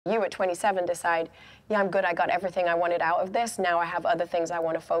You at 27 decide, yeah, I'm good, I got everything I wanted out of this, now I have other things I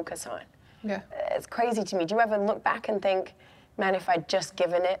want to focus on. Yeah. It's crazy to me. Do you ever look back and think, man, if I'd just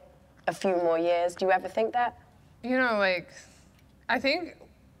given it a few more years, do you ever think that? You know, like, I think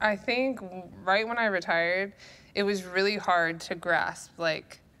right when I retired, it was really hard to grasp,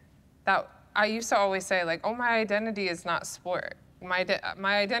 like, that I used to always say, like, oh, my identity is not sport. My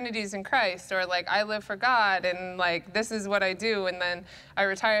identity is in Christ, or like, I live for God, and like, this is what I do. And then I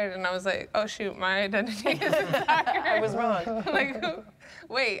retired, and I was like, oh shoot, my identity is in soccer. I was wrong. Like,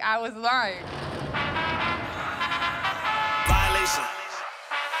 wait, I was lying. Violation.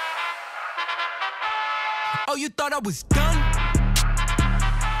 Oh, you thought I was done?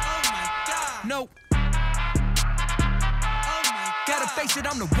 Oh my God. No. Oh my God. Gotta face it,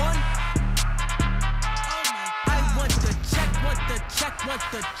 I'm the one. Want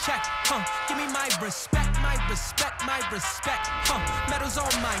the check, give me my respect, my respect, my respect, medals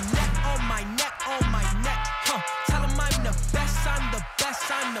on my neck, on my neck, on my neck, tell them I'm the best, I'm the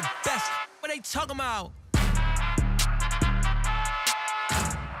best, I'm the best. What they talking about?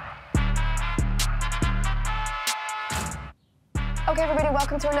 Okay, everybody,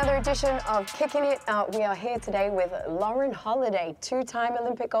 welcome to another edition of Kickin' It. We are here today with Lauren Holiday, two-time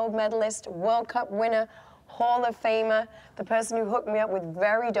Olympic gold medalist, World Cup winner, Hall of Famer, the person who hooked me up with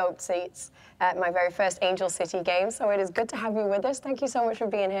very dope seats at my very first Angel City game. So it is good to have you with us. Thank you so much for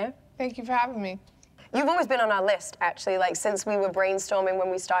being here. Thank you for having me. You've always been on our list, actually, like since we were brainstorming when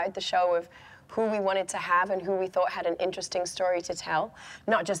we started the show of who we wanted to have and who we thought had an interesting story to tell,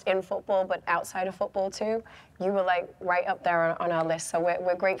 not just in football, but outside of football too. You were like right up there on our list, so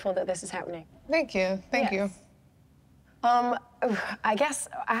we're grateful that this is happening. Thank you, thank you. I guess,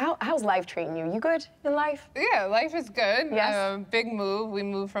 how's life treating you? You good in life? Yeah, life is good. Yes. Big move. We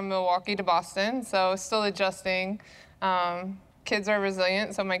moved from Milwaukee to Boston, so still adjusting. Kids are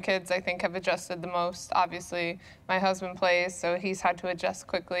resilient, so my kids, I think, have adjusted the most. Obviously, my husband plays, so he's had to adjust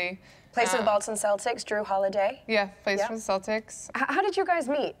quickly. Plays for the Boston Celtics, Jrue Holiday. Yeah, plays for the Celtics. How did you guys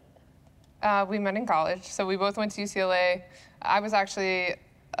meet? We met in college, so we both went to UCLA. I was actually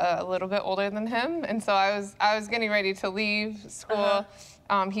a little bit older than him, and so I was getting ready to leave school.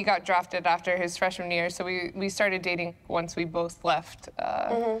 He got drafted after his freshman year, so we started dating once we both left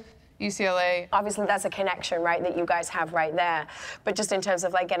UCLA. Obviously, that's a connection, right, that you guys have right there. But just in terms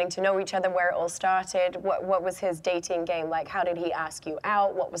of like getting to know each other, where it all started, what was his dating game like? How did he ask you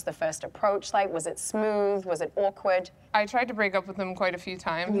out? What was the first approach like? Was it smooth? Was it awkward? I tried to break up with him quite a few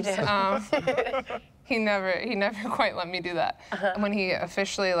times. You did? He never quite let me do that. When he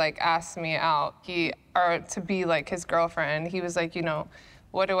officially like asked me out, or to be like his girlfriend, he was like, you know,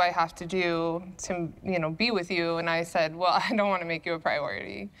 what do I have to do to, you know, be with you? And I said, well, I don't want to make you a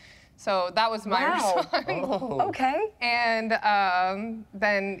priority. So that was my response. Oh. Okay. And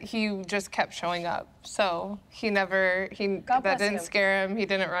then he just kept showing up. So that didn't scare him. He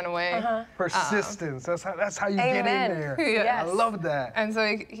didn't run away. Persistence. That's how you Amen. get in there. Yes. I love that. And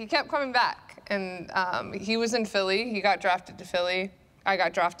so he kept coming back. And he was in Philly. He got drafted to Philly. I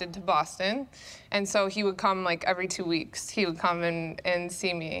got drafted to Boston. And so he would come like every 2 weeks. He would come and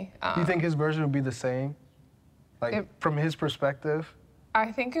see me. Do you think his version would be the same? Like, from his perspective? I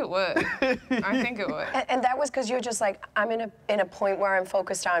think it would. I think it would. And that was because you're just like, I'm in a point where I'm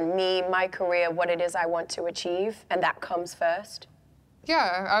focused on me, my career, what it is I want to achieve, and that comes first?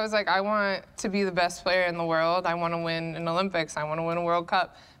 Yeah, I was like, I want to be the best player in the world. I want to win an Olympics. I want to win a World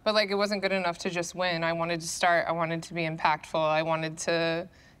Cup. But like, it wasn't good enough to just win. I wanted to start. I wanted to be impactful. I wanted to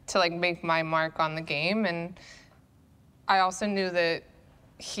like make my mark on the game. And I also knew that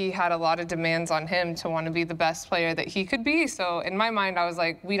he had a lot of demands on him to want to be the best player that he could be. So in my mind, I was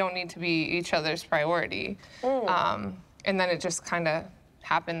like, we don't need to be each other's priority. And then it just kind of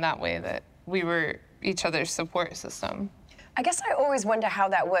happened that way, that we were each other's support system. I guess I always wonder how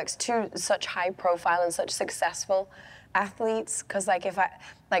that works. Two such high profile and such successful athletes, because like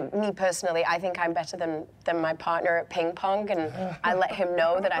like me personally, I think I'm better than my partner at ping pong, and I let him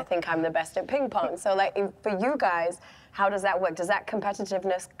know that I think I'm the best at ping pong. So like for you guys, how does that work? Does that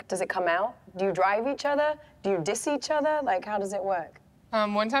competitiveness, does it come out? Do you drive each other? Do you diss each other? Like, how does it work?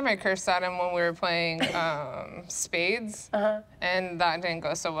 One time I cursed at him when we were playing spades, and that didn't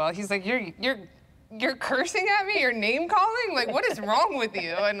go so well. He's like, you're cursing at me? You're name calling? Like, what is wrong with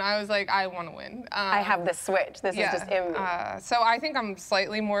you? And I was like, I want to win. I have this switch. This is just in me. So I think I'm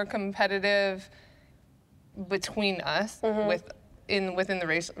slightly more competitive between us within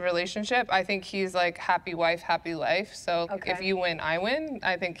the relationship. I think he's like happy wife, happy life. So if you win, I win.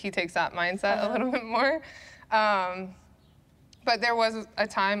 I think he takes that mindset a little bit more. But there was a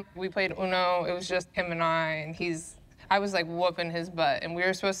time we played Uno. It was just him and I, and I was like whooping his butt, and we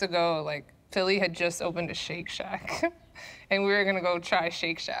were supposed to go, like, Philly had just opened a Shake Shack, and we were gonna go try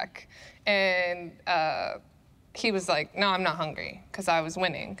Shake Shack. And he was like, no, I'm not hungry, because I was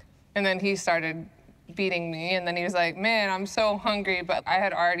winning. And then he started beating me, and then he was like, man, I'm so hungry, but I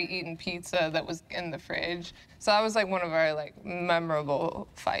had already eaten pizza that was in the fridge. So that was like one of our like memorable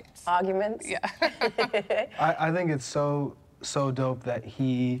fights. Arguments? Yeah. I think it's so dope that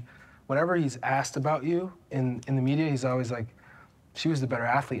whenever he's asked about you in the media, he's always like, she was the better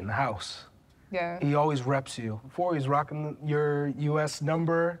athlete in the house. Yeah. He always reps you. Before, he's rocking your U.S.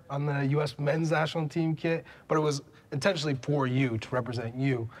 number on the U.S. men's national team kit, but it was intentionally for you, to represent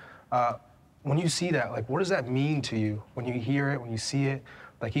you. When you see that, like, what does that mean to you? When you hear it, when you see it,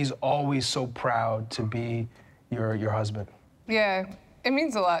 like, he's always so proud to be your husband. Yeah, it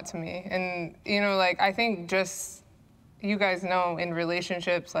means a lot to me. And, you know, like, I think just, you guys know in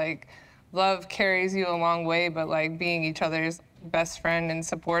relationships, like, love carries you a long way, but, like, being each other's best friend and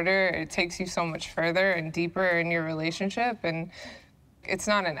supporter, it takes you so much further and deeper in your relationship. And it's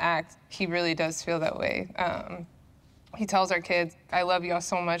not an act. He really does feel that way. He tells our kids, I love y'all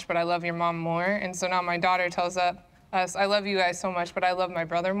so much, but I love your mom more. And so now my daughter tells us, I love you guys so much, but I love my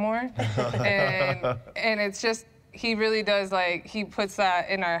brother more. and it's just, he really does, like, he puts that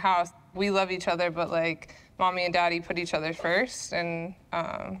in our house. We love each other, but, like, mommy and daddy put each other first. And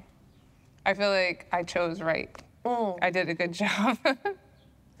I feel like I chose right. I did a good job.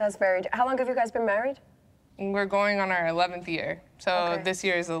 That's very, how long have you guys been married? We're going on our 11th year. So this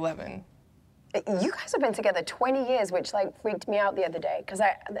year is 11. You guys have been together 20 years, which like freaked me out the other day, because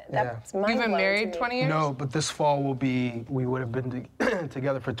that's mind-blowing. You've been married 20 years? No, but this fall we would have been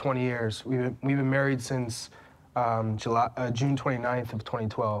together for 20 years. We've been married since June 29th of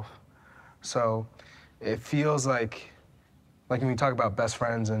 2012. So it feels like when we talk about best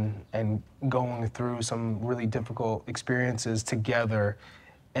friends and going through some really difficult experiences together,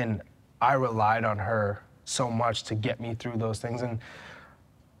 and I relied on her so much to get me through those things. And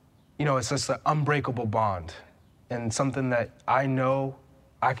you know, it's just an unbreakable bond, and something that I know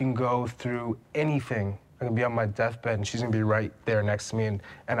I can go through anything. I can be on my deathbed and she's gonna be right there next to me,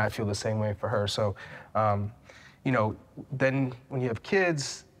 and I feel the same way for her. So, you know, then when you have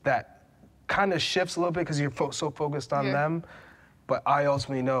kids, that kind of shifts a little bit because you're so focused on them. But I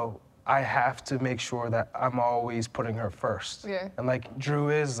ultimately know I have to make sure that I'm always putting her first. Yeah. And like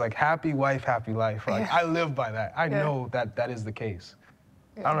Jrue is, like, happy wife, happy life. Like, I live by that. I know that is the case.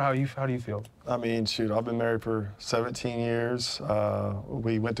 I don't know how do you feel? I mean, shoot, I've been married for 17 years.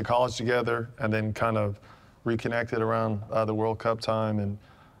 We went to college together and then kind of reconnected around the World Cup time.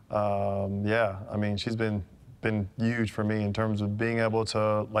 And yeah, I mean, she's been huge for me in terms of being able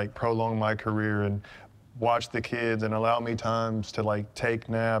to like prolong my career and watch the kids and allow me times to like take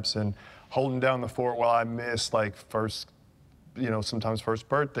naps and holding down the fort while I miss like sometimes first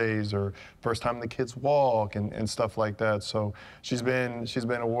birthdays or first time the kids walk and stuff like that. So she's been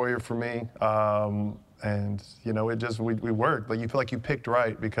a warrior for me. And you know, we worked. Like, you feel like you picked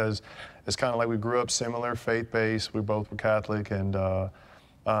right, because it's kind of like we grew up similar, faith-based. We both were Catholic, and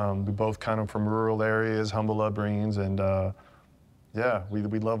we both kind of from rural areas, humble upbringings, and yeah, we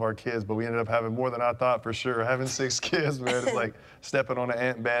love our kids, but we ended up having more than I thought for sure. Having 6 kids, man, it's like stepping on an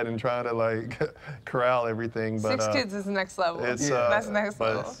ant bed and trying to like corral everything. But 6 kids is next level. It's, that's next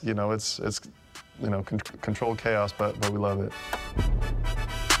level. But you know, it's you know, controlled chaos, but we love it.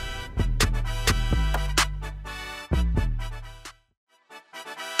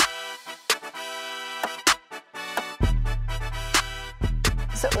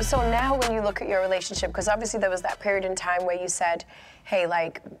 So now when you look at your relationship, because obviously there was that period in time where you said, hey,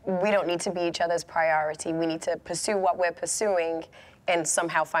 like, we don't need to be each other's priority. We need to pursue what we're pursuing and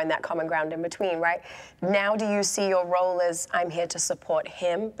somehow find that common ground in between, right? Now do you see your role as, I'm here to support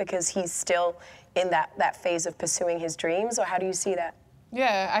him because he's still in that phase of pursuing his dreams, or how do you see that?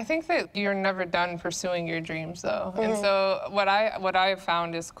 Yeah, I think that you're never done pursuing your dreams, though. And so what I have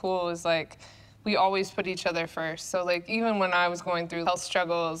found is cool is, like, we always put each other first. So, like, even when I was going through health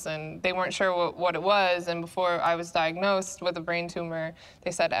struggles and they weren't sure what it was, and before I was diagnosed with a brain tumor, they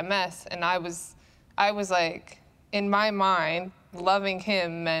said MS, and I was like, in my mind, loving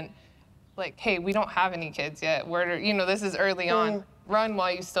him meant, like, hey, we don't have any kids yet. You know, this is early on. Run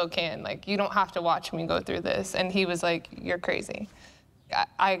while you still can. Like, you don't have to watch me go through this. And he was like, you're crazy.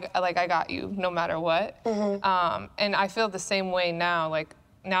 I got you no matter what. And I feel the same way now. Like,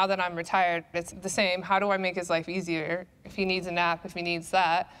 now that I'm retired, it's the same. How do I make his life easier? If he needs a nap, if he needs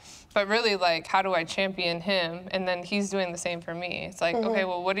that. But really, like, how do I champion him? And then he's doing the same for me. It's like, okay,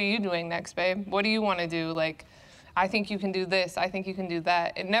 well, what are you doing next, babe? What do you want to do? Like, I think you can do this. I think you can do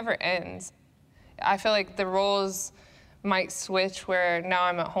that. It never ends. I feel like the roles might switch where now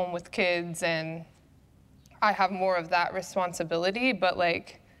I'm at home with kids and I have more of that responsibility, but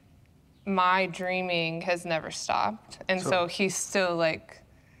like my dreaming has never stopped. And so he's still like,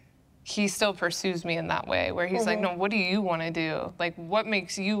 he still pursues me in that way where he's like, no, what do you want to do? Like, what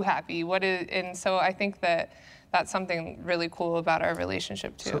makes you happy? And so I think that that's something really cool about our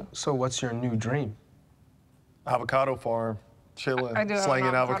relationship too. So what's your new dream? Avocado farm, chilling, I do have slinging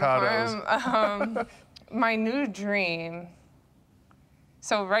an avocado avocados. farm. My new dream.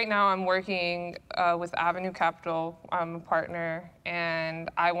 So right now I'm working with Avenue Capital. I'm a partner,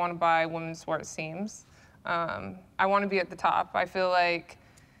 and I want to buy women's sports teams. I want to be at the top. I feel like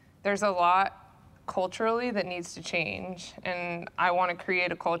there's a lot culturally that needs to change, and I want to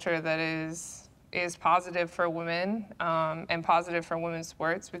create a culture that is positive for women and positive for women's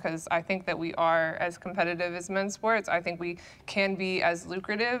sports, because I think that we are as competitive as men's sports. I think we can be as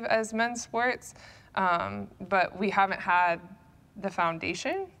lucrative as men's sports, but we haven't had the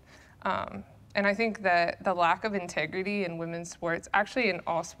foundation. And I think that the lack of integrity in women's sports, actually in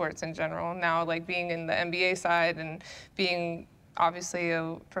all sports in general, now like being in the NBA side and being obviously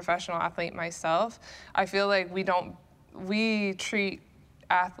a professional athlete myself, I feel like we treat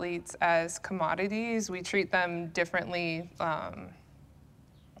athletes as commodities. We treat them differently,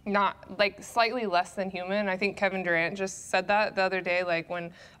 not like slightly less than human. I think Kevin Durant just said that the other day, like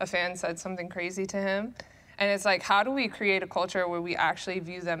when a fan said something crazy to him. And it's like, how do we create a culture where we actually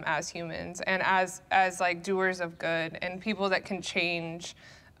view them as humans and as like doers of good and people that can change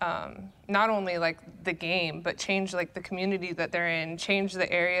not only like the game, but change like the community that they're in, change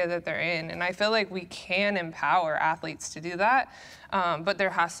the area that they're in. And I feel like we can empower athletes to do that, but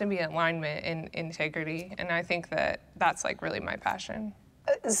there has to be alignment in integrity. And I think that that's like really my passion.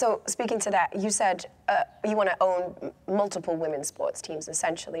 So speaking to that, you said you want to own multiple women's sports teams,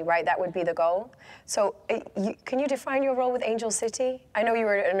 essentially, right? That would be the goal. So can you define your role with Angel City? I know you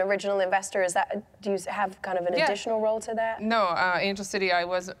were an original investor. Do you have kind of an additional role to that? No, Angel City, I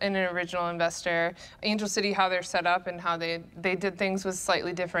was an original investor. Angel City, how they're set up and how they did things was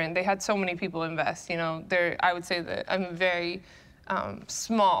slightly different. They had so many people invest. You know, I would say that I'm a very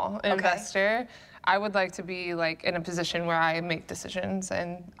small investor. I would like to be like in a position where I make decisions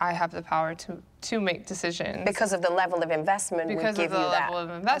and I have the power to make decisions. Because of the level of investment would give you that. Because of the level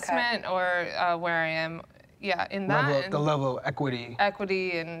of investment or where I am, in that. The level of equity.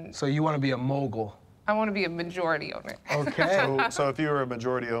 Equity and... So you want to be a mogul. I want to be a majority owner. Okay. So if you were a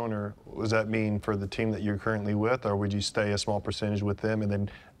majority owner, what does that mean for the team that you're currently with, or would you stay a small percentage with them and then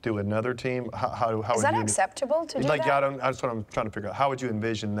do another team? How is that acceptable to do that? Yeah, that's what I'm trying to figure out. How would you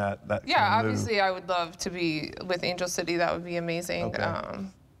envision that Yeah, obviously I would love to be with Angel City. That would be amazing. Okay.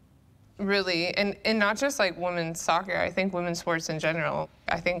 Really, and not just like women's soccer. I think women's sports in general.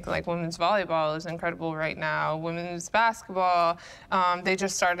 I think like women's volleyball is incredible right now. Women's basketball, they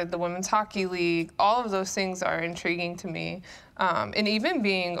just started the women's hockey league. All of those things are intriguing to me. And even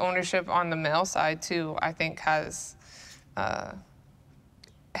being ownership on the male side too, I think has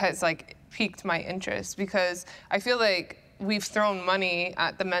like piqued my interest, because I feel like we've thrown money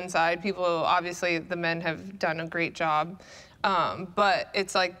at the men's side. People, obviously the men have done a great job. But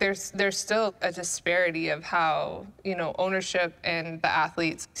it's like there's still a disparity of how, ownership and the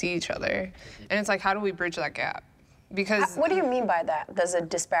athletes see each other. And it's like, how do we bridge that gap? Because... What do you mean by that? There's a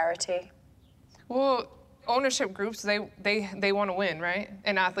disparity? Well, ownership groups, they want to win, right?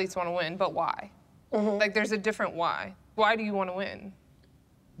 And athletes want to win, but why? Like, there's a different why. Why do you want to win?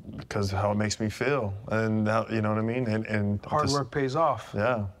 Because of how it makes me feel, and how, you know what I mean? And hard work pays off.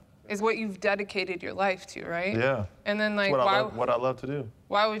 Yeah. Is what you've dedicated your life to, right? Yeah. And then like, what I love to do.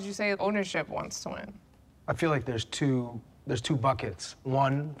 Why would you say ownership wants to win? I feel like there's two buckets.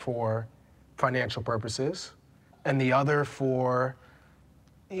 One for financial purposes, and the other for,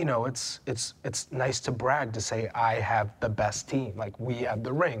 it's nice to brag to say I have the best team, like we have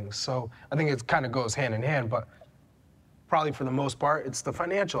the rings. So I think it kind of goes hand in hand, but probably for the most part, it's the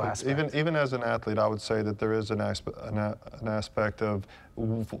financial aspect. Even as an athlete, I would say that there is an aspect of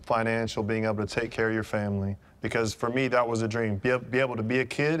financial, being able to take care of your family. Because for me, that was a dream. Be able to be a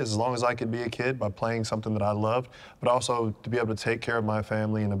kid as long as I could be a kid by playing something that I loved, but also to be able to take care of my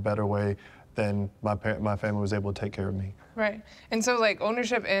family in a better way than my family was able to take care of me. Right. And so like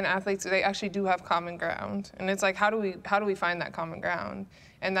ownership and athletes, they actually do have common ground. And it's like, how do we find that common ground?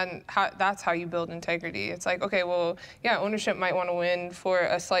 And then that's how you build integrity. It's like, okay, well, yeah, ownership might want to win for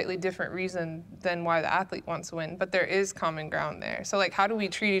a slightly different reason than why the athlete wants to win, but there is common ground there. So like, how do we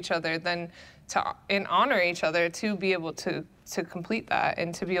treat each other then and honor each other to be able to complete that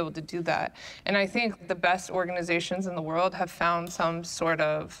and to be able to do that? And I think the best organizations in the world have found some sort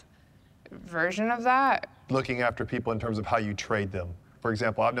of version of that. looking after people in terms of how you trade them. For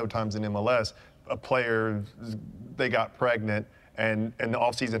example, I've known times in MLS, a player, they got pregnant and in the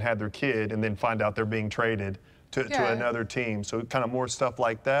offseason had their kid and then find out they're being traded to another team. So kind of more stuff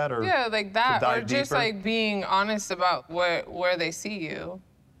like that, or yeah, like that, or just deeper? like being honest about where they see you.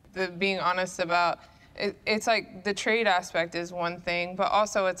 Being honest about it's like the trade aspect is one thing, but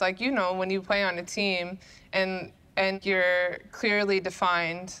also it's like, you know, when you play on a team and you're clearly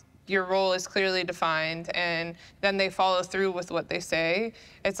defined, your role is clearly defined, and then they follow through with what they say,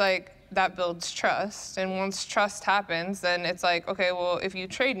 it's like that builds trust. And once trust happens, then it's like, okay, well, if you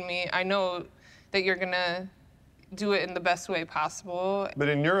trade me, I know that you're gonna do it in the best way possible. But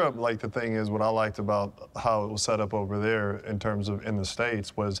in Europe, like, the thing is, what I liked about how it was set up over there in terms of in the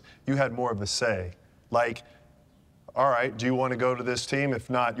States was you had more of a say. Like, all right, do you want to go to this team? If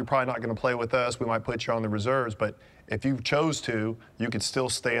not, you're probably not going to play with us. We might put you on the reserves. But if you chose to, you could still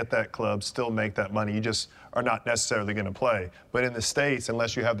stay at that club, still make that money. You just are not necessarily going to play. But in the States,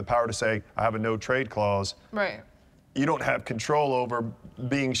 unless you have the power to say, I have a no trade clause, right, you don't have control over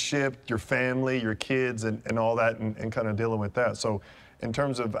being shipped, your family, your kids, and all that, and kind of dealing with that. So in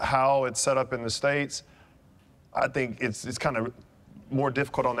terms of how it's set up in the States, I think it's kind of more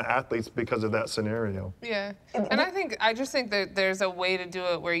difficult on the athletes because of that scenario. Yeah, and I just think that there's a way to do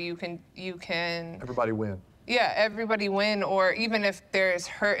it where you can Everybody win. Yeah, everybody win, or even if there's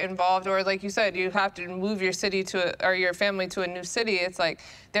hurt involved, or like you said, you have to move your city or your family to a new city, it's like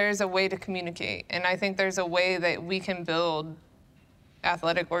there's a way to communicate. And I think there's a way that we can build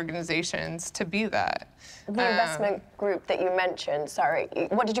athletic organizations to be that. The investment group that you mentioned, sorry,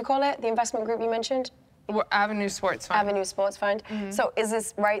 what did you call it? The investment group you mentioned? Avenue Sports Fund. Avenue Sports Fund. So is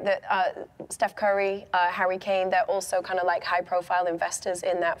this right that Steph Curry, Harry Kane, they're also kind of like high-profile investors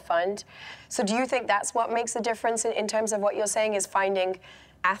in that fund? So do you think that's what makes the difference in terms of what you're saying, is finding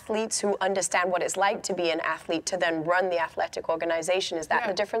athletes who understand what it's like to be an athlete to then run the athletic organization? Is that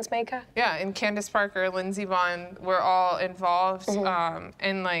the difference maker? Yeah, and Candace Parker, Lindsey Vonn, we're all involved.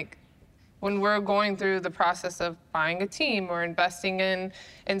 And like, when we're going through the process of buying a team or investing in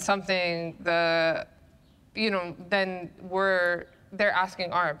something, then they're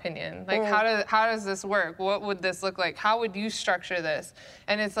asking our opinion. Like, how does this work? What would this look like? How would you structure this?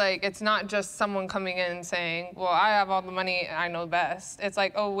 And it's like, it's not just someone coming in and saying, well, I have all the money and I know best. It's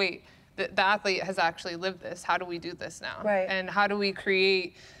like, oh, wait, the athlete has actually lived this. How do we do this now? Right. And how do we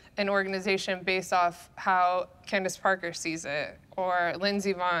create an organization based off how Candace Parker sees it, or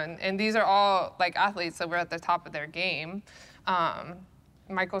Lindsey Vonn? And these are all like athletes that were at the top of their game.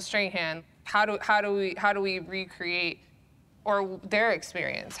 Michael Strahan. How do we recreate or their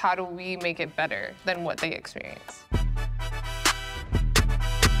experience? How do we make it better than what they experience?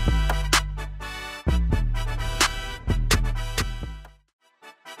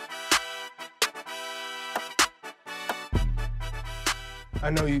 I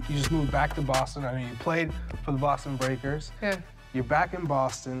know you just moved back to Boston. I know you played for the Boston Breakers. Yeah. You're back in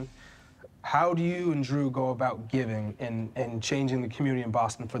Boston. How do you and Jrue go about giving and changing the community in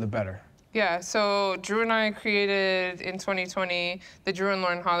Boston for the better? Yeah, so Jrue and I created in 2020 the Jrue and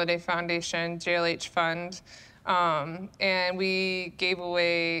Lauren Holiday Foundation, JLH Fund, and we gave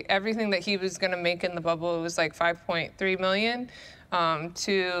away everything that he was going to make in the bubble. It was like $5.3 million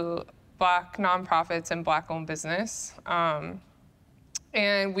to Black nonprofits and Black-owned business.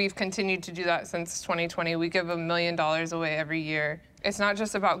 And we've continued to do that since 2020. We give $1 million away every year. It's not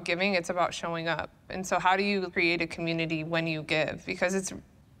just about giving, it's about showing up. And so how do you create a community when you give? Because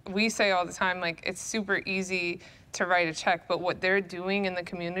we say all the time, like, it's super easy to write a check, but what they're doing in the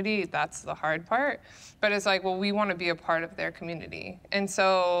community, that's the hard part. But it's like, well, we want to be a part of their community. And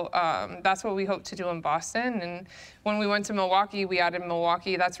so that's what we hope to do in Boston. And when we went to Milwaukee, we added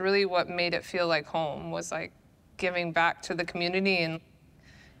Milwaukee. That's really what made it feel like home, was like giving back to the community and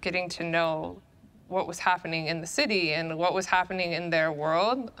getting to know what was happening in the city and what was happening in their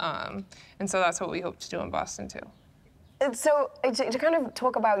world. And so that's what we hope to do in Boston too. So to kind of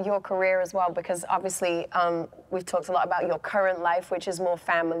talk about your career as well, because obviously we've talked a lot about your current life, which is more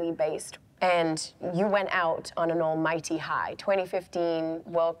family-based. And you went out on an almighty high. 2015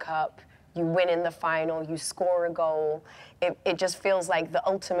 World Cup, you win in the final, you score a goal. It just feels like the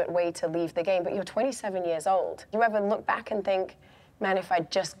ultimate way to leave the game, but you're 27 years old. You ever look back and think, man, if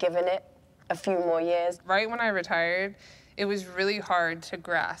I'd just given it a few more years? Right when I retired, it was really hard to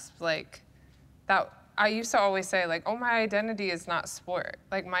grasp, like, that. I used to always say, like, oh, my identity is not sport.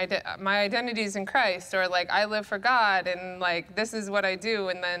 Like, my identity is in Christ, or like, I live for God, and like, this is what I do.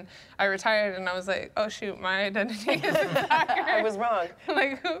 And then I retired, and I was like, oh shoot, my identity is in soccer. I was wrong.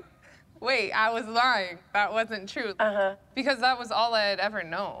 Like, wait, I was lying. That wasn't true. Because that was all I had ever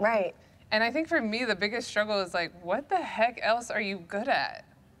known. Right. And I think for me, the biggest struggle is like, what the heck else are you good at?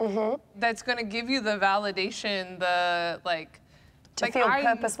 That's gonna give you the validation, the to feel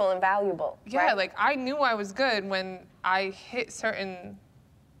purposeful and valuable. Yeah, right? like I knew I was good when I hit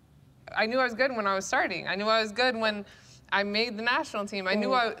I knew I was good when I was starting. I knew I was good when I made the national team. I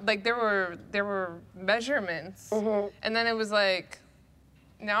knew there were measurements. And then it was like,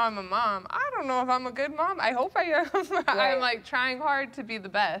 now I'm a mom. I don't know if I'm a good mom. I hope I am. Right. I'm like trying hard to be the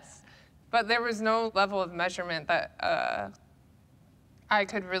best. But there was no level of measurement that I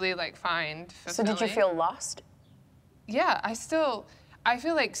could really like find fulfilling. So did you feel lost? Yeah, I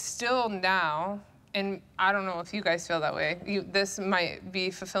feel like still now, and I don't know if you guys feel that way. This might be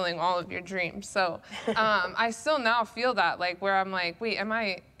fulfilling all of your dreams. So I still now feel that, like, where I'm like, wait,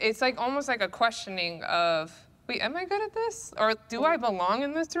 it's like almost like a questioning of, wait, am I good at this? Or do I belong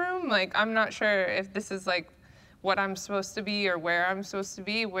in this room? Like, I'm not sure if this is like what I'm supposed to be or where I'm supposed to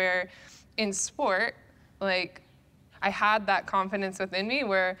be, where in sport, like, I had that confidence within me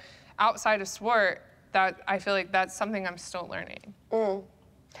where outside of sport, that I feel like that's something I'm still learning.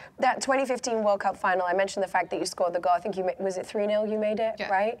 That 2015 World Cup final, I mentioned the fact that you scored the goal. I think was it 3-0 you made it, yeah.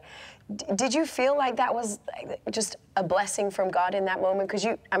 right? Did you feel like that was just a blessing from God in that moment? Because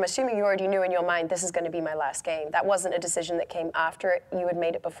I'm assuming you already knew in your mind, this is going to be my last game. That wasn't a decision that came after it. You had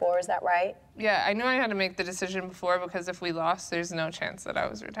made it before, is that right? Yeah, I knew I had to make the decision before because if we lost, there's no chance that I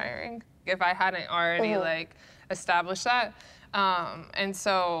was retiring. If I hadn't already like established that. And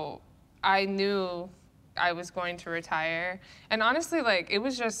so I knew I was going to retire. And honestly, like, it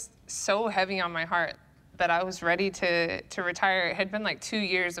was just so heavy on my heart that I was ready to retire. It had been like 2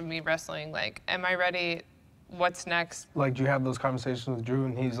 years of me wrestling. Like, am I ready? What's next? Like, do you have those conversations with Jrue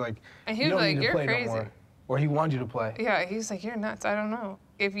and he's like, and he you was don't like, need to you're play crazy. No more. Or he wanted you to play. Yeah, he's like, you're nuts, I don't know.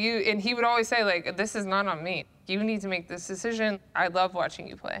 And he would always say, like, this is not on me. You need to make this decision. I love watching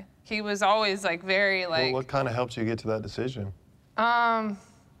you play. He was always like very like. Well, what kind of helped you get to that decision?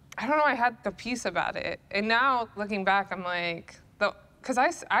 I don't know, I had the peace about it. And now, looking back, I'm like, because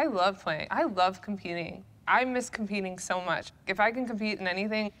I love playing. I love competing. I miss competing so much. If I can compete in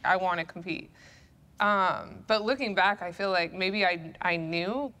anything, I want to compete. But looking back, I feel like maybe I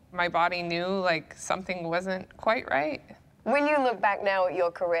knew, my body knew, like, something wasn't quite right. When you look back now at your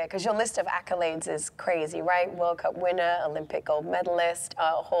career, because your list of accolades is crazy, right? World Cup winner, Olympic gold medalist,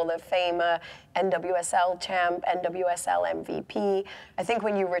 Hall of Famer, NWSL champ, NWSL MVP. I think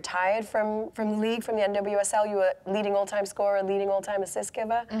when you retired from the league, from the NWSL, you were leading all-time scorer, leading all-time assist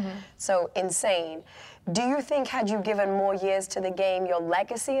giver. So insane. Do you think had you given more years to the game, your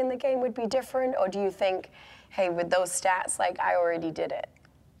legacy in the game would be different? Or do you think, hey, with those stats, like, I already did it?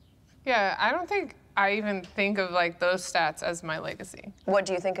 Yeah, I don't think I even think of like those stats as my legacy. What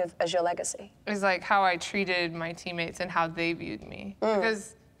do you think of as your legacy? It's like how I treated my teammates and how they viewed me.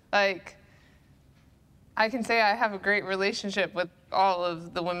 Because like, I can say I have a great relationship with all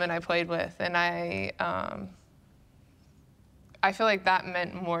of the women I played with, and I feel like that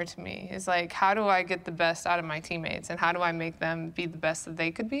meant more to me. It's like, how do I get the best out of my teammates and how do I make them be the best that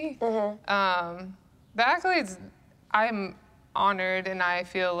they could be? The accolades, I'm honored and I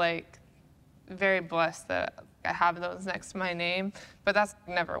feel like very blessed that I have those next to my name, but that's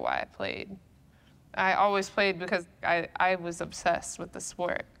never why I played. I always played because I was obsessed with the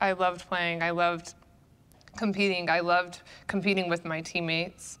sport. I loved playing, I loved competing, I loved competing with my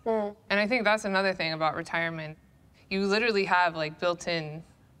teammates. And I think that's another thing about retirement. You literally have like built-in,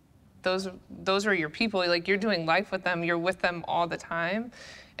 those are your people, like you're doing life with them, you're with them all the time.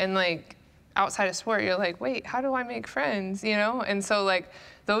 And like outside of sport, you're like, wait, how do I make friends, you know? And so like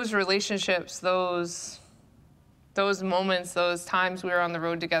those relationships, those moments, those times we were on the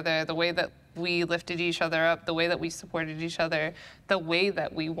road together, the way that we lifted each other up, the way that we supported each other, the way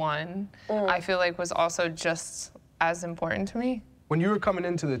that we won, I feel like was also just as important to me. When you were coming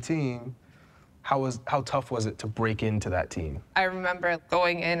into the team, how tough was it to break into that team? I remember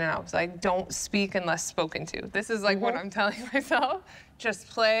going in and I was like, don't speak unless spoken to. This is like what I'm telling myself. Just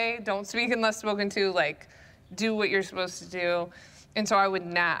play, don't speak unless spoken to, like do what you're supposed to do. And so I would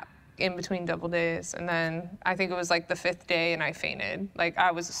nap in between double days. And then I think it was like the 5th day and I fainted. Like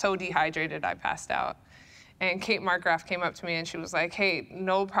I was so dehydrated, I passed out. And Kate Markgraf came up to me and she was like, hey,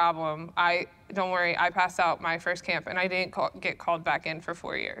 no problem. Don't worry, I passed out my first camp and I didn't get called back in for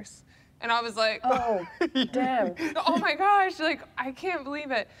 4 years. And I was like, oh, damn. Oh my gosh, like, I can't believe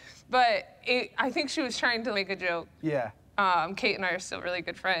it. But I think she was trying to make a joke. Yeah. Kate and I are still really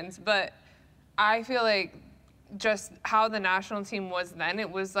good friends. But I feel like just how the national team was then, it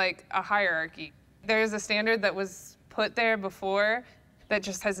was like a hierarchy. There's a standard that was put there before that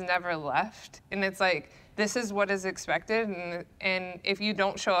just has never left. And it's like, this is what is expected, and if you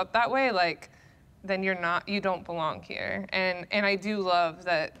don't show up that way, like, then you don't belong here. And I do love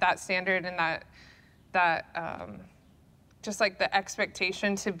that standard and that just like the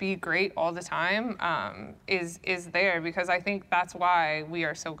expectation to be great all the time is there, because I think that's why we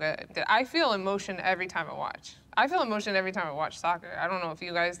are so good. I feel emotion every time I watch. I feel emotion every time I watch soccer. I don't know if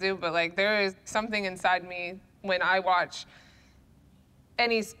you guys do, but like there is something inside me when I watch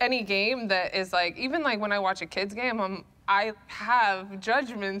any game that is like, even like when I watch a kid's game, I have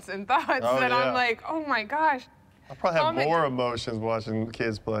judgments and thoughts that I'm like, oh my gosh. I probably have more emotions watching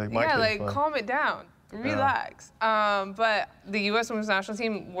kids play. Calm it down. Relax. But the U.S. Women's National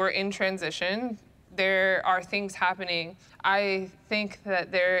Team, we're in transition. There are things happening. I think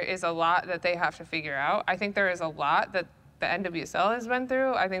that there is a lot that they have to figure out. I think there is a lot that the NWSL has been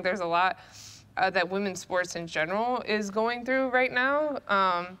through. I think there's a lot that women's sports in general is going through right now.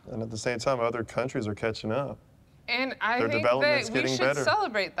 And at the same time, other countries are catching up. And I think that we should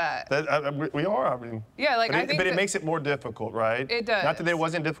celebrate that. We are, I mean. Yeah, like I think but it makes it more difficult, right? It does. Not that it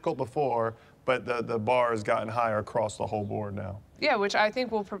wasn't difficult before, but the bar has gotten higher across the whole board now. Yeah, which I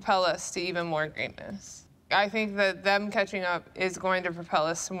think will propel us to even more greatness. I think that them catching up is going to propel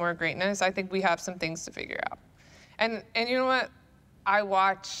us to more greatness. I think we have some things to figure out. And you know what? I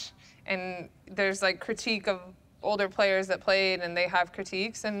watch, and there's like critique of older players that played, and they have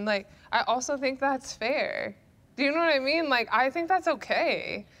critiques, and like I also think that's fair. Do you know what I mean? Like, I think that's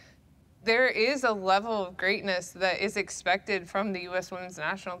okay. There is a level of greatness that is expected from the U.S. Women's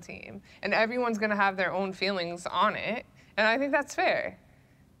National Team, and everyone's gonna have their own feelings on it, and I think that's fair.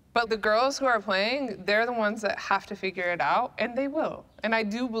 But the girls who are playing, they're the ones that have to figure it out, and they will. And I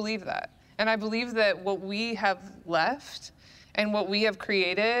do believe that. And I believe that what we have left and what we have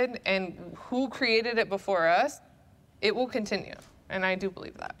created and who created it before us, it will continue. And I do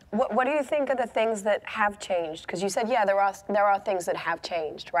believe that. What do you think are the things that have changed? Because you said, yeah, there are things that have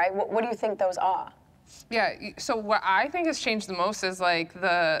changed, right? What do you think those are? Yeah, so what I think has changed the most is like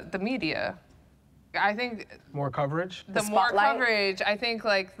the media. I think more coverage. The more coverage. I think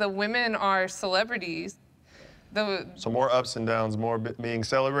like the women are celebrities. So more ups and downs, more being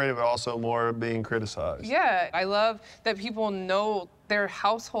celebrated, but also more being criticized. Yeah, I love that people know their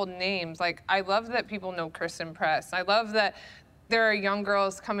household names. Like, I love that people know Kristen Press. I love that there are young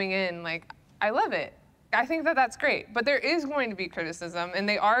girls coming in. Like, I love it. I think that that's great. But there is going to be criticism, and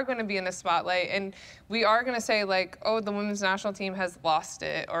they are going to be in the spotlight, and we are going to say, like, oh, the women's national team has lost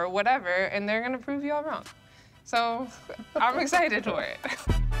it, or whatever, and they're going to prove you all wrong. So I'm excited for it.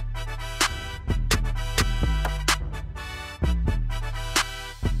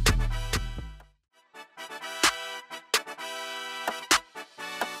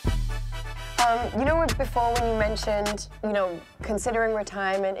 You know, before when you mentioned, you know, considering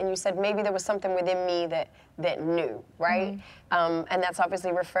retirement, and you said maybe there was something within me that knew, right? Mm-hmm. And that's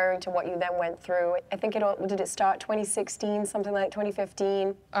obviously referring to what you then went through. I think did it start 2016, something like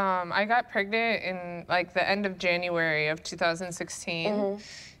 2015? I got pregnant in like the end of January of 2016,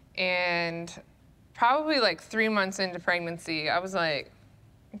 mm-hmm. and probably like 3 months into pregnancy, I was like,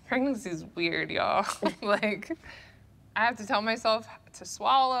 pregnancy is weird, y'all. Like, I have to tell myself to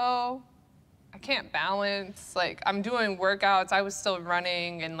swallow. I can't balance. Like, I'm doing workouts. I was still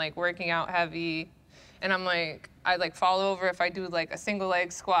running and like working out heavy. And I'm like, I like fall over if I do like a single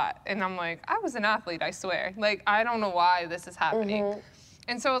leg squat. And I'm like, I was an athlete, I swear. Like, I don't know why this is happening. Mm-hmm.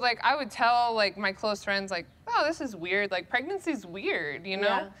 And so like, I would tell like my close friends like, oh, this is weird. Like, pregnancy's weird, you know?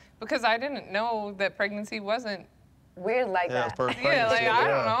 Yeah. Because I didn't know that pregnancy wasn't weird like that. Yeah, like, I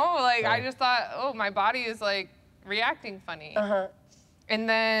don't know. Like, I just thought, oh, my body is like reacting funny. Uh-huh. And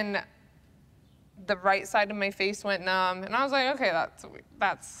then the right side of my face went numb, and I was like, okay,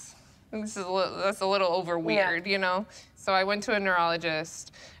 that's a little over weird, you know? So I went to a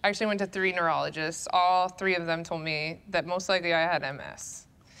neurologist. I actually went to 3 neurologists. All 3 of them told me that most likely I had MS,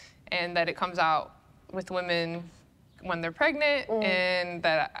 and that it comes out with women when they're pregnant, and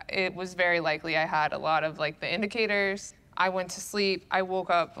that it was very likely I had a lot of like the indicators. I went to sleep. I woke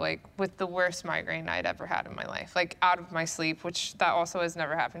up like with the worst migraine I'd ever had in my life, like out of my sleep, which that also has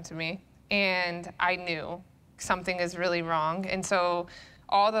never happened to me. And I knew something is really wrong. And so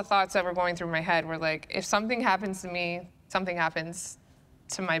all the thoughts that were going through my head were like, if something happens to me, something happens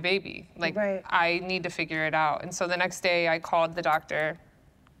to my baby. Like, right. I need to figure it out. And so the next day I called the doctor.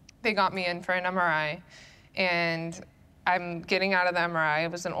 They got me in for an MRI. And I'm getting out of the MRI.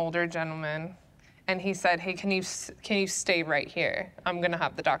 It was an older gentleman. And he said, hey, can you stay right here? I'm gonna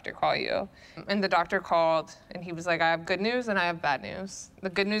have the doctor call you. And the doctor called, and he was like, I have good news and I have bad news. The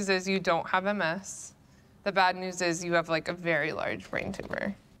good news is you don't have MS. The bad news is you have like a very large brain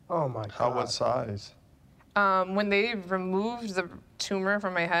tumor. Oh my God. How, what size? When they removed the tumor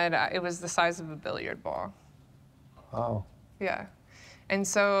from my head, it was the size of a billiard ball. Oh. Yeah. And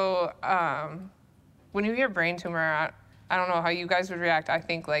so when you hear brain tumor, I don't know how you guys would react. I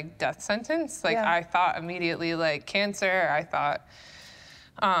think like death sentence. Like I thought immediately like cancer. I thought,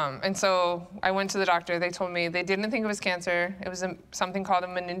 and so I went to the doctor. They told me they didn't think it was cancer. It was something called a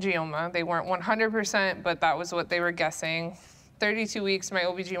meningioma. They weren't 100%, but that was what they were guessing. 32 weeks, my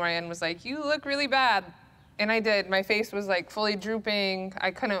OBGYN was like, you look really bad. And I did. My face was like fully drooping.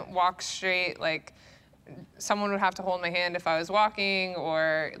 I couldn't walk straight. Like someone would have to hold my hand if I was walking,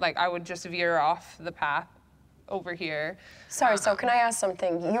 or like I would just veer off the path over here. Sorry, so can I ask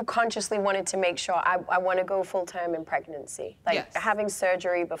something? You consciously wanted to make sure I want to go full-term in pregnancy. Like Yes. having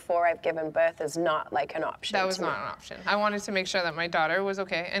surgery before I've given birth is not like an option. That was to me. not an option. I wanted to make sure that my daughter was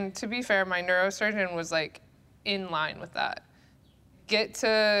okay. And to be fair, my neurosurgeon was like in line with that. Get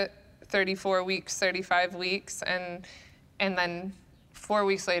to 34 weeks, 35 weeks, and then 4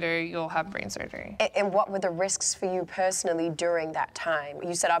 weeks later, you'll have brain surgery. And what were the risks for you personally during that time?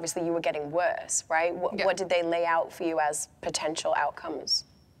 You said obviously you were getting worse, right? Yeah. What did they lay out for you as potential outcomes?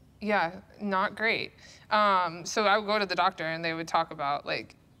 Yeah, not great. So I would go to the doctor and they would talk about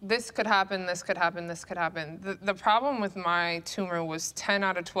like, this could happen, this could happen, this could happen. The problem with my tumor was 10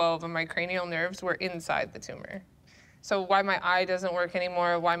 out of 12 of my cranial nerves were inside the tumor. So why my eye doesn't work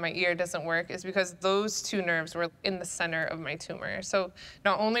anymore, why my ear doesn't work, is because those two nerves were in the center of my tumor. So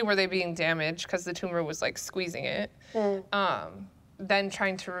not only were they being damaged because the tumor was like squeezing it, then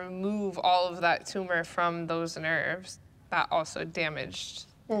trying to remove all of that tumor from those nerves, that also damaged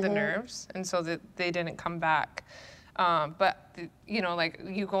the nerves, and so that they didn't come back. But you know, like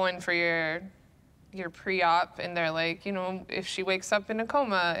you go in for your pre-op, and they're like, you know, if she wakes up in a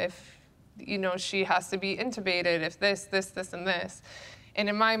coma, if you know, she has to be intubated, if this, and this. And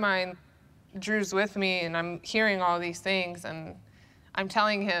in my mind, Jrue's with me, and I'm hearing all these things, and I'm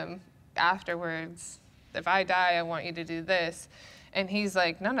telling him afterwards, if I die, I want you to do this. And he's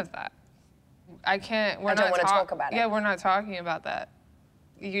like, none of that. I can't, I don't want to talk about it. Yeah, we're not talking about that.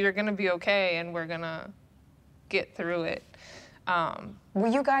 You're gonna be okay, and we're gonna get through it. Were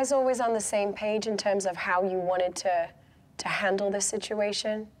you guys always on the same page in terms of how you wanted to handle this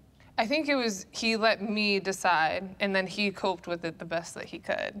situation? I think it was, he let me decide, and then he coped with it the best that he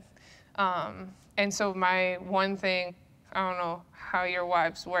could. And so my one thing, I don't know how your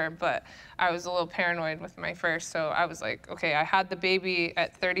wives were, but I was a little paranoid with my first. So I was like, okay, I had the baby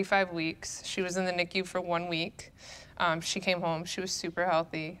at 35 weeks. She was in the NICU for 1 week. She came home, she was super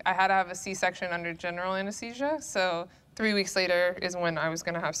healthy. I had to have a C-section under general anesthesia. So 3 weeks later is when I was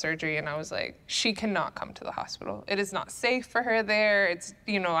gonna have surgery, and I was like, she cannot come to the hospital. It is not safe for her there. It's,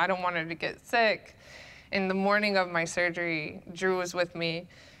 you know, I don't want her to get sick. In the morning of my surgery, Jrue was with me,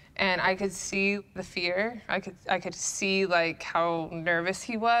 and I could see the fear. I could see like how nervous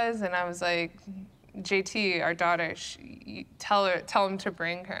he was, and I was like, JT, our daughter, tell him to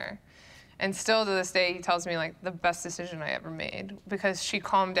bring her. And still to this day, he tells me like the best decision I ever made, because she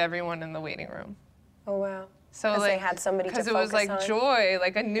calmed everyone in the waiting room. Oh, wow. So like, they had somebody to focus on. Because it was like joy,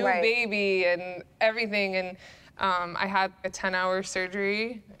 like a new Right. baby and everything. And I had a 10-hour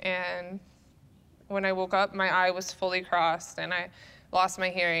surgery, and when I woke up, my eye was fully crossed, and I lost my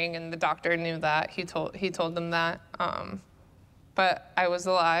hearing, and the doctor knew that. He told them that. But I was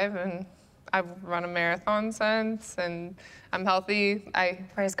alive, and I've run a marathon since, and I'm healthy.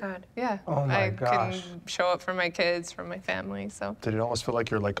 Praise God. Yeah. Oh my I gosh. can show up for my kids, for my family. So. Did it almost feel like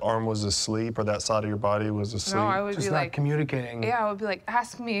your like arm was asleep, or that side of your body was asleep? No, I would Just be not like, communicating. yeah, I would be like,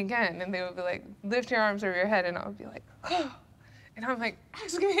 ask me again. And they would be like, lift your arms over your head. And I would be like, oh. And I'm like,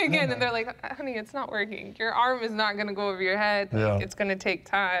 ask me again. And they're like, honey, it's not working. Your arm is not going to go over your head. Yeah. It's going to take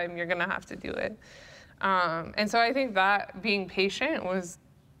time. You're going to have to do it. And so I think that being patient was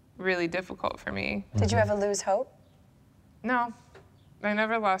really difficult for me. Did you ever lose hope? No, I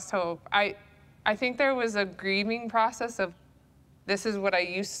never lost hope. I think there was a grieving process of, this is what I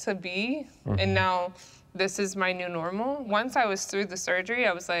used to be, and now this is my new normal. Once I was through the surgery,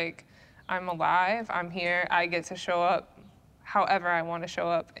 I was like, I'm alive, I'm here, I get to show up however I want to show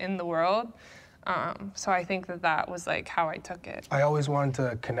up in the world. So I think that was like how I took it. I always wanted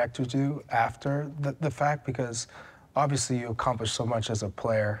to connect with you after the fact, because obviously you accomplished so much as a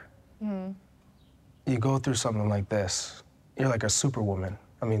player. You go through something like this, you're like a superwoman.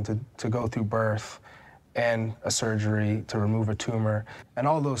 I mean, to go through birth and a surgery to remove a tumor, and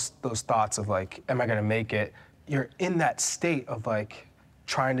all those thoughts of like, am I gonna make it? You're in that state of like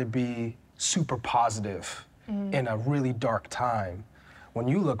trying to be super positive in a really dark time. When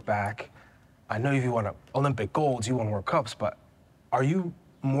you look back, I know you won Olympic golds, you won World Cups, but are you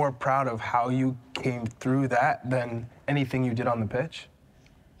more proud of how you came through that than anything you did on the pitch?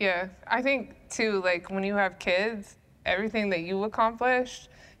 Yeah, I think too, like when you have kids, everything that you accomplished,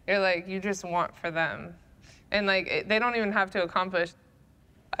 you're like, you just want for them. And like, they don't even have to accomplish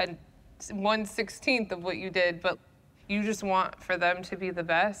a 1/16 of what you did, but you just want for them to be the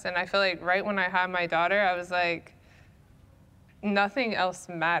best. And I feel like right when I had my daughter, I was like, nothing else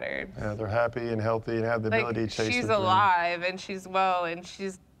mattered. Yeah, they're happy and healthy and have the ability to chase their she's dream. alive and she's well and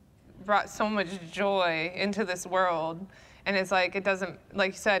she's brought so much joy into this world. And it's like, it doesn't,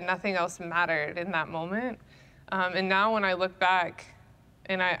 like you said, nothing else mattered in that moment. And now when I look back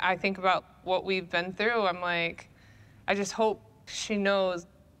and I think about what we've been through, I'm like, I just hope she knows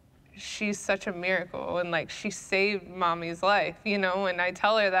she's such a miracle and like she saved mommy's life, you know? And I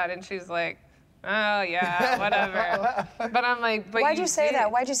tell her that and she's like, oh yeah, whatever. But I'm like, but Why'd you say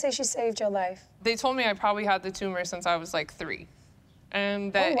that? Why'd you say she saved your life? They told me I probably had the tumor since I was like 3.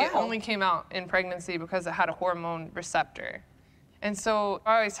 And that it only came out in pregnancy because it had a hormone receptor. And so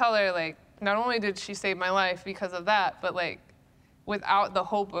I always tell her, like, not only did she save my life because of that, but like, without the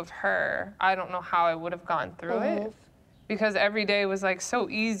hope of her, I don't know how I would have gone through it. Because every day was like so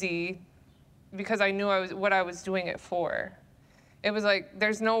easy because I knew what I was doing it for. It was like,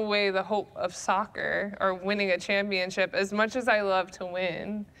 there's no way the hope of soccer or winning a championship, as much as I love to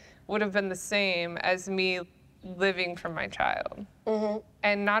win, would have been the same as me living for my child.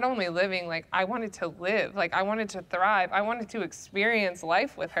 And not only living, like I wanted to live, like I wanted to thrive. I wanted to experience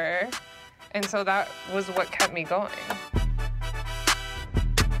life with her. And so that was what kept me going.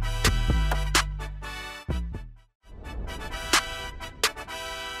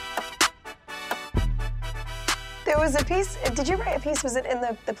 There was a piece, did you write a piece, was it in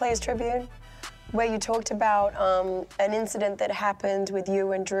the Players Tribune, where you talked about an incident that happened with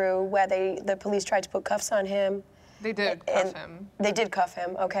you and Jrue where the police tried to put cuffs on him? They did cuff him. They did cuff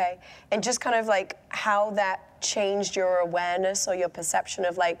him, okay. And just kind of like how that changed your awareness or your perception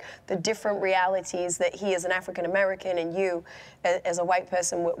of like the different realities that he as an African American and you as a white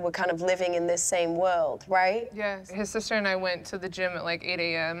person were kind of living in this same world, right? Yes. His sister and I went to the gym at like 8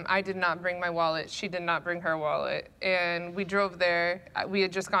 a.m. I did not bring my wallet. She did not bring her wallet. And we drove there. We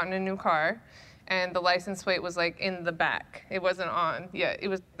had just gotten a new car. And the license plate was like in the back. It wasn't on yet. It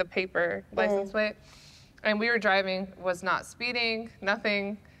was the paper license plate. And we were driving, was not speeding,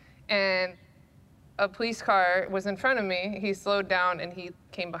 nothing. And a police car was in front of me. He slowed down and he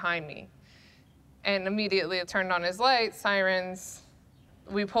came behind me. And immediately it turned on his lights, sirens.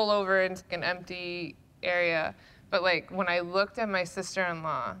 We pull over into an empty area. But like when I looked at my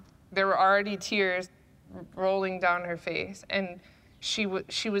sister-in-law, there were already tears rolling down her face. And she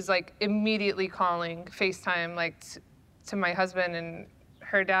was like immediately calling FaceTime like to my husband and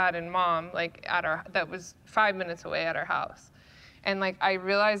her dad and mom, like that was 5 minutes away at our house. And like I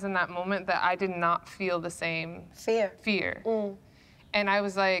realized in that moment that I did not feel the same fear. And I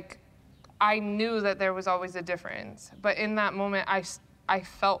was like, I knew that there was always a difference, but in that moment I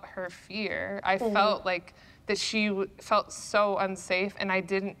felt her fear. I felt like that she felt so unsafe, and I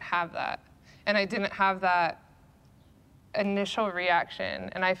didn't have that. And I didn't have that initial reaction.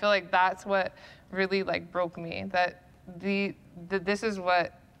 And I feel like that's what really like broke me, that this is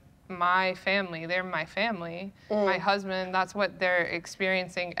what my family, they're my family, my husband, that's what they're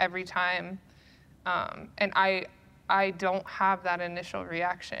experiencing every time. And I don't have that initial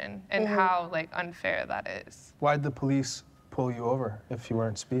reaction, and how like unfair that is. Why'd the police pull you over if you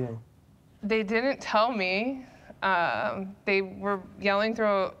weren't speeding? They didn't tell me. They were yelling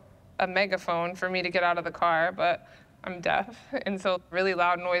through a megaphone for me to get out of the car, but I'm deaf, and so really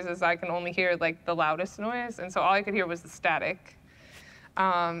loud noises, I can only hear like the loudest noise, and so all I could hear was the static.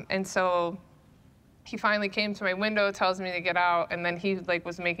 And so he finally came to my window, tells me to get out, and then he like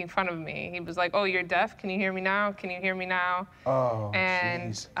was making fun of me. He was like, oh, you're deaf? Can you hear me now? Can you hear me now? Oh,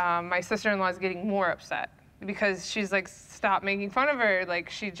 and my sister-in-law is getting more upset because she's like, stop making fun of her. Like,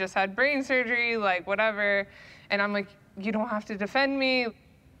 she just had brain surgery, like whatever. And I'm like, you don't have to defend me.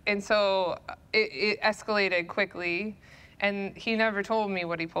 And so it escalated quickly, and he never told me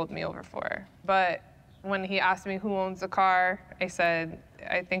what he pulled me over for. But when he asked me who owns the car, I said,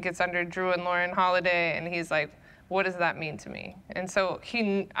 I think it's under Jrue and Lauren Holiday, and he's like, what does that mean to me? And so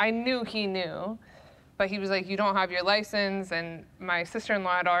I knew he knew, but he was like, you don't have your license, and my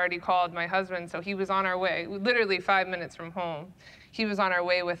sister-in-law had already called my husband, so he was on our way, literally 5 minutes from home. He was on our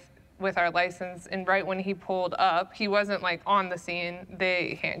way with our license, and right when he pulled up, he wasn't like on the scene,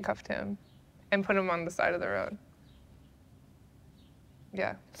 they handcuffed him and put him on the side of the road.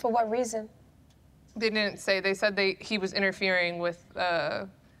 Yeah. For what reason? They didn't say. They said he was interfering with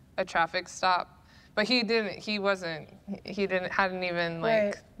a a traffic stop. But he hadn't even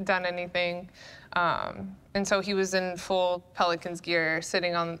like done anything. And so he was in full Pelicans gear,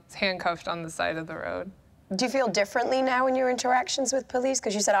 handcuffed on the side of the road. Do you feel differently now in your interactions with police?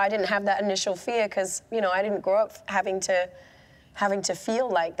 Because you said I didn't have that initial fear because, you know, I didn't grow up having to feel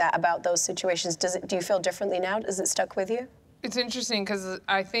like that about those situations. Do you feel differently now? Is it stuck with you? It's interesting because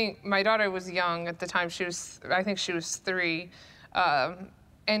I think my daughter was young at the time. I think she was 3.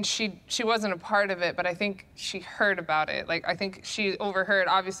 And she wasn't a part of it, but I think she heard about it. Like, I think she overheard.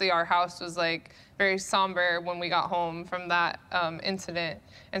 Obviously, our house was like very somber when we got home from that incident.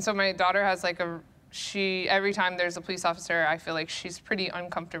 And so my daughter has like every time there's a police officer, I feel like she's pretty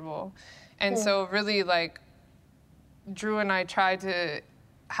uncomfortable. And so really like Jrue and I tried to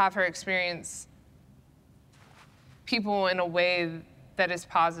have her experience people in a way that is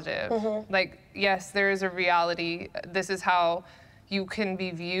positive. Like, yes, there is a reality. This is how you can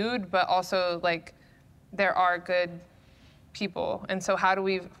be viewed, but also like there are good people. And so how do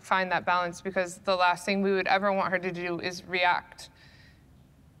we find that balance? Because the last thing we would ever want her to do is react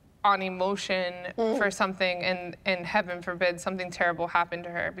on emotion for something and heaven forbid something terrible happened to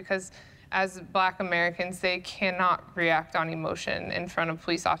her, because as Black Americans, they cannot react on emotion in front of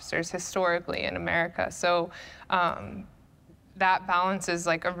police officers historically in America. So that balance is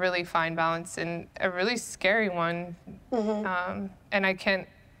like a really fine balance and a really scary one. And I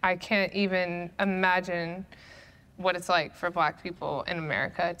can't even imagine what it's like for Black people in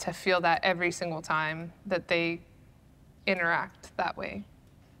America to feel that every single time that they interact that way.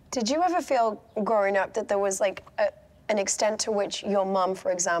 Did you ever feel growing up that there was like an extent to which your mom,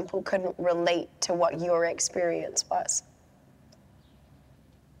 for example, couldn't relate to what your experience was?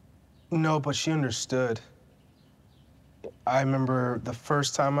 No, but she understood. I remember the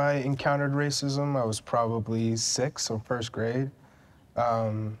first time I encountered racism, I was probably 6 or first grade,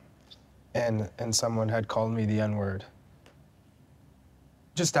 and someone had called me the N-word,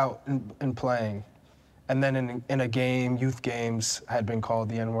 just out and playing. And then in a game, youth games, I had been called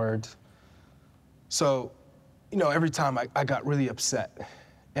the N-word. So, you know, every time I got really upset.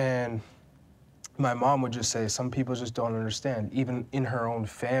 And my mom would just say, some people just don't understand. Even in her own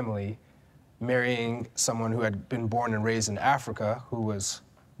family, marrying someone who had been born and raised in Africa, who was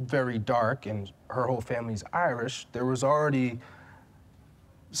very dark, and her whole family's Irish, there was already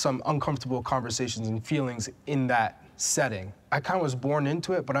some uncomfortable conversations and feelings in that setting. I kind of was born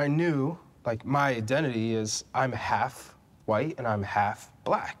into it, but I knew, like, my identity is I'm half white and I'm half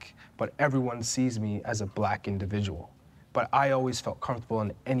Black, but everyone sees me as a Black individual. But I always felt comfortable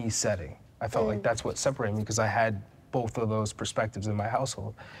in any setting. I felt like that's what separated me, because I had both of those perspectives in my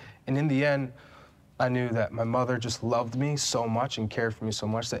household. And in the end, I knew that my mother just loved me so much and cared for me so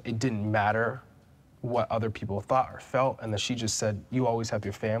much that it didn't matter what other people thought or felt, and that she just said, you always have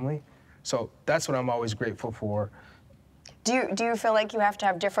your family. So that's what I'm always grateful for. Do you feel like you have to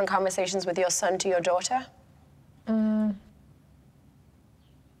have different conversations with your son to your daughter?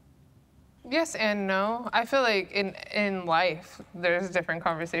 Yes and no. I feel like in life, there's different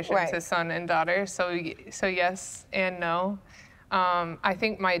conversations to son and daughter, so yes and no. I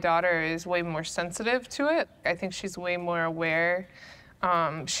think my daughter is way more sensitive to it. I think she's way more aware.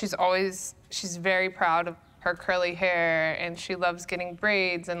 She's very proud of her curly hair, and she loves getting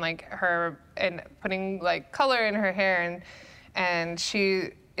braids and putting like color in her hair, and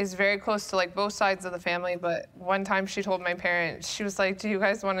she is very close to like both sides of the family. But one time she told my parents, she was like, do you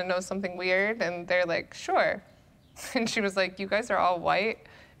guys want to know something weird? And they're like, sure. And she was like, you guys are all white,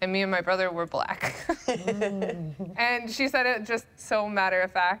 and me and my brother were Black. And she said it just so matter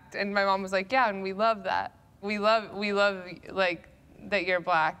of fact. And my mom was like, yeah, and we love that. We love like that you're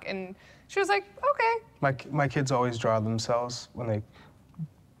Black. And she was like, okay. My kids always draw themselves when they,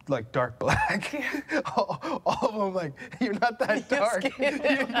 like, dark Black. all of them, like, you're not that dark.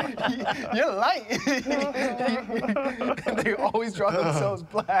 You're light. And they always draw themselves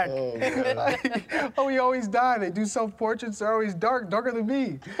Black. Oh, we always die. They do self-portraits. They're always darker than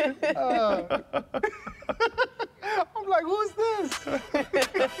me. I'm like, who's this?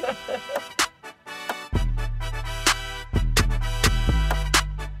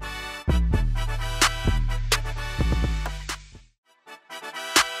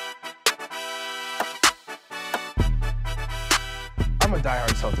 I'm a diehard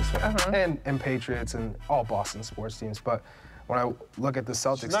Celtics fan, and Patriots and all Boston sports teams. But when I look at the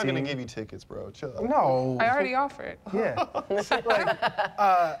Celtics team, she's not gonna give you tickets, bro. Chill out. No. I already offered. Yeah.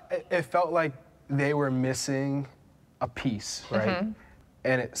 It felt like they were missing a piece, right?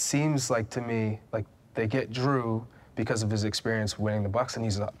 And it seems like to me, like they get Jrue because of his experience winning the Bucks, and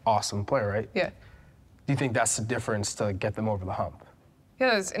he's an awesome player, right? Yeah. Do you think that's the difference to get them over the hump?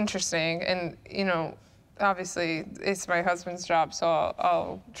 Yeah, it's interesting. And, you know, obviously it's my husband's job, so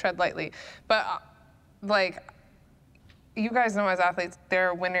I'll tread lightly. But, like, you guys know as athletes, there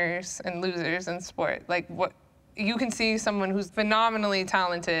are winners and losers in sport. Like, what you can see someone who's phenomenally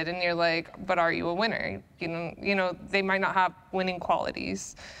talented, and you're like, but are you a winner? You know, they might not have winning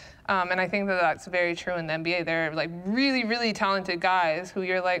qualities. And I think that that's very true in the NBA. They're like really, really talented guys who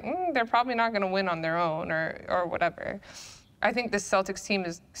you're like, they're probably not going to win on their own or whatever. I think this Celtics team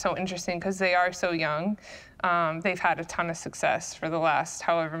is so interesting because they are so young. They've had a ton of success for the last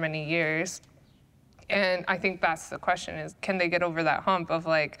however many years. And I think that's the question is, can they get over that hump of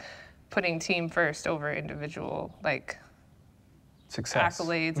like putting team first over individual like Success.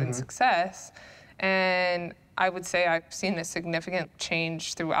 accolades and success? And I would say I've seen a significant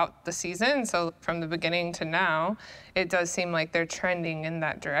change throughout the season. So from the beginning to now, it does seem like they're trending in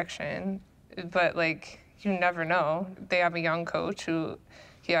that direction. But like, you never know. They have a young coach who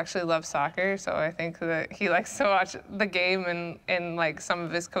he actually loves soccer. So I think that he likes to watch the game and like some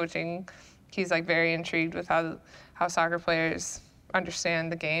of his coaching, he's like very intrigued with how soccer players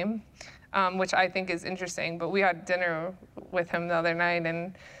understand the game, which I think is interesting. But we had dinner with him the other night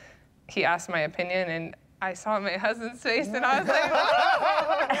and he asked my opinion and I saw my husband's face and I was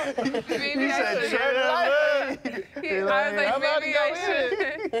like, maybe I should.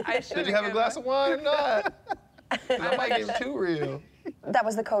 I should. Did you have a glass of wine or not? That might get too real. That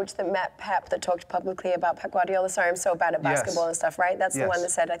was the coach that met Pep that talked publicly about Pep Guardiola. Sorry, I'm so bad at basketball and stuff, right? That's the one that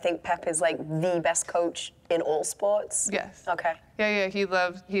said, I think Pep is like the best coach in all sports. Yes. Okay. Yeah, he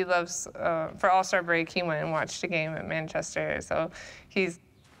loves, for All-Star break, he went and watched a game at Manchester. So he's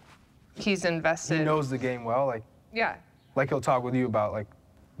invested. He knows the game well, like. Yeah. Like he'll talk with you about like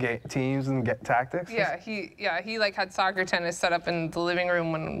teams and tactics. Yeah, he like had soccer tennis set up in the living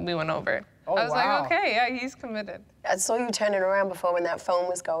room when we went over. Oh, I was wow. like, okay, yeah, he's committed. I saw you turning around before when that phone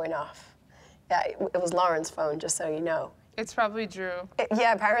was going off. Yeah, it was Lauren's phone, just so you know. It's probably Jrue.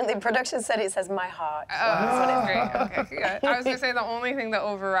 Yeah, apparently production said it says my heart. Oh, great. Okay. Yeah. I was gonna say the only thing that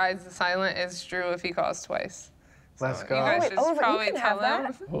overrides the silent is Jrue if he calls twice. Let's go. You guys should probably you can tell have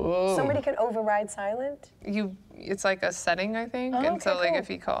him. that. Whoa. Somebody can override silent. It's like a setting, I think, Oh, and so okay, like cool. if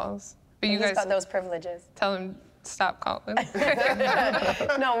he calls, but you He's guys got those privileges. tell him stop calling.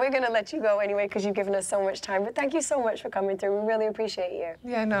 No, we're going to let you go anyway because you've given us so much time. But thank you so much for coming through. We really appreciate you.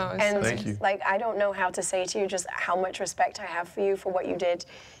 Yeah, no. And Thank you. like, I don't know how to say to you just how much respect I have for you for what you did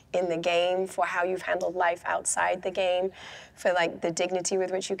in the game, for how you've handled life outside the game, for like the dignity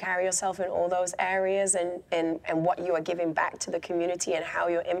with which you carry yourself in all those areas and what you are giving back to the community and how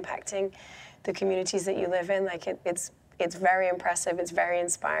you're impacting the communities that you live in. Like it's very impressive, it's very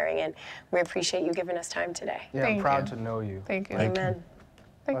inspiring, and we appreciate you giving us time today. Yeah, Thank I'm proud you. to know you. Thank you. Amen.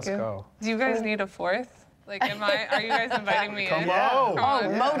 Thank Let's you. go. Do you guys need a fourth? Like, are you guys inviting me in? Come on. Oh,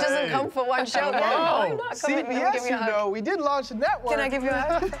 Mo doesn't come for one show. Why not come in? Let me give CBS, you a hug. you know, we did launch a network. Can I give you a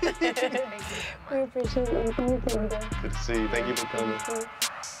hug? We appreciate it. Good to see you. Thank you for coming.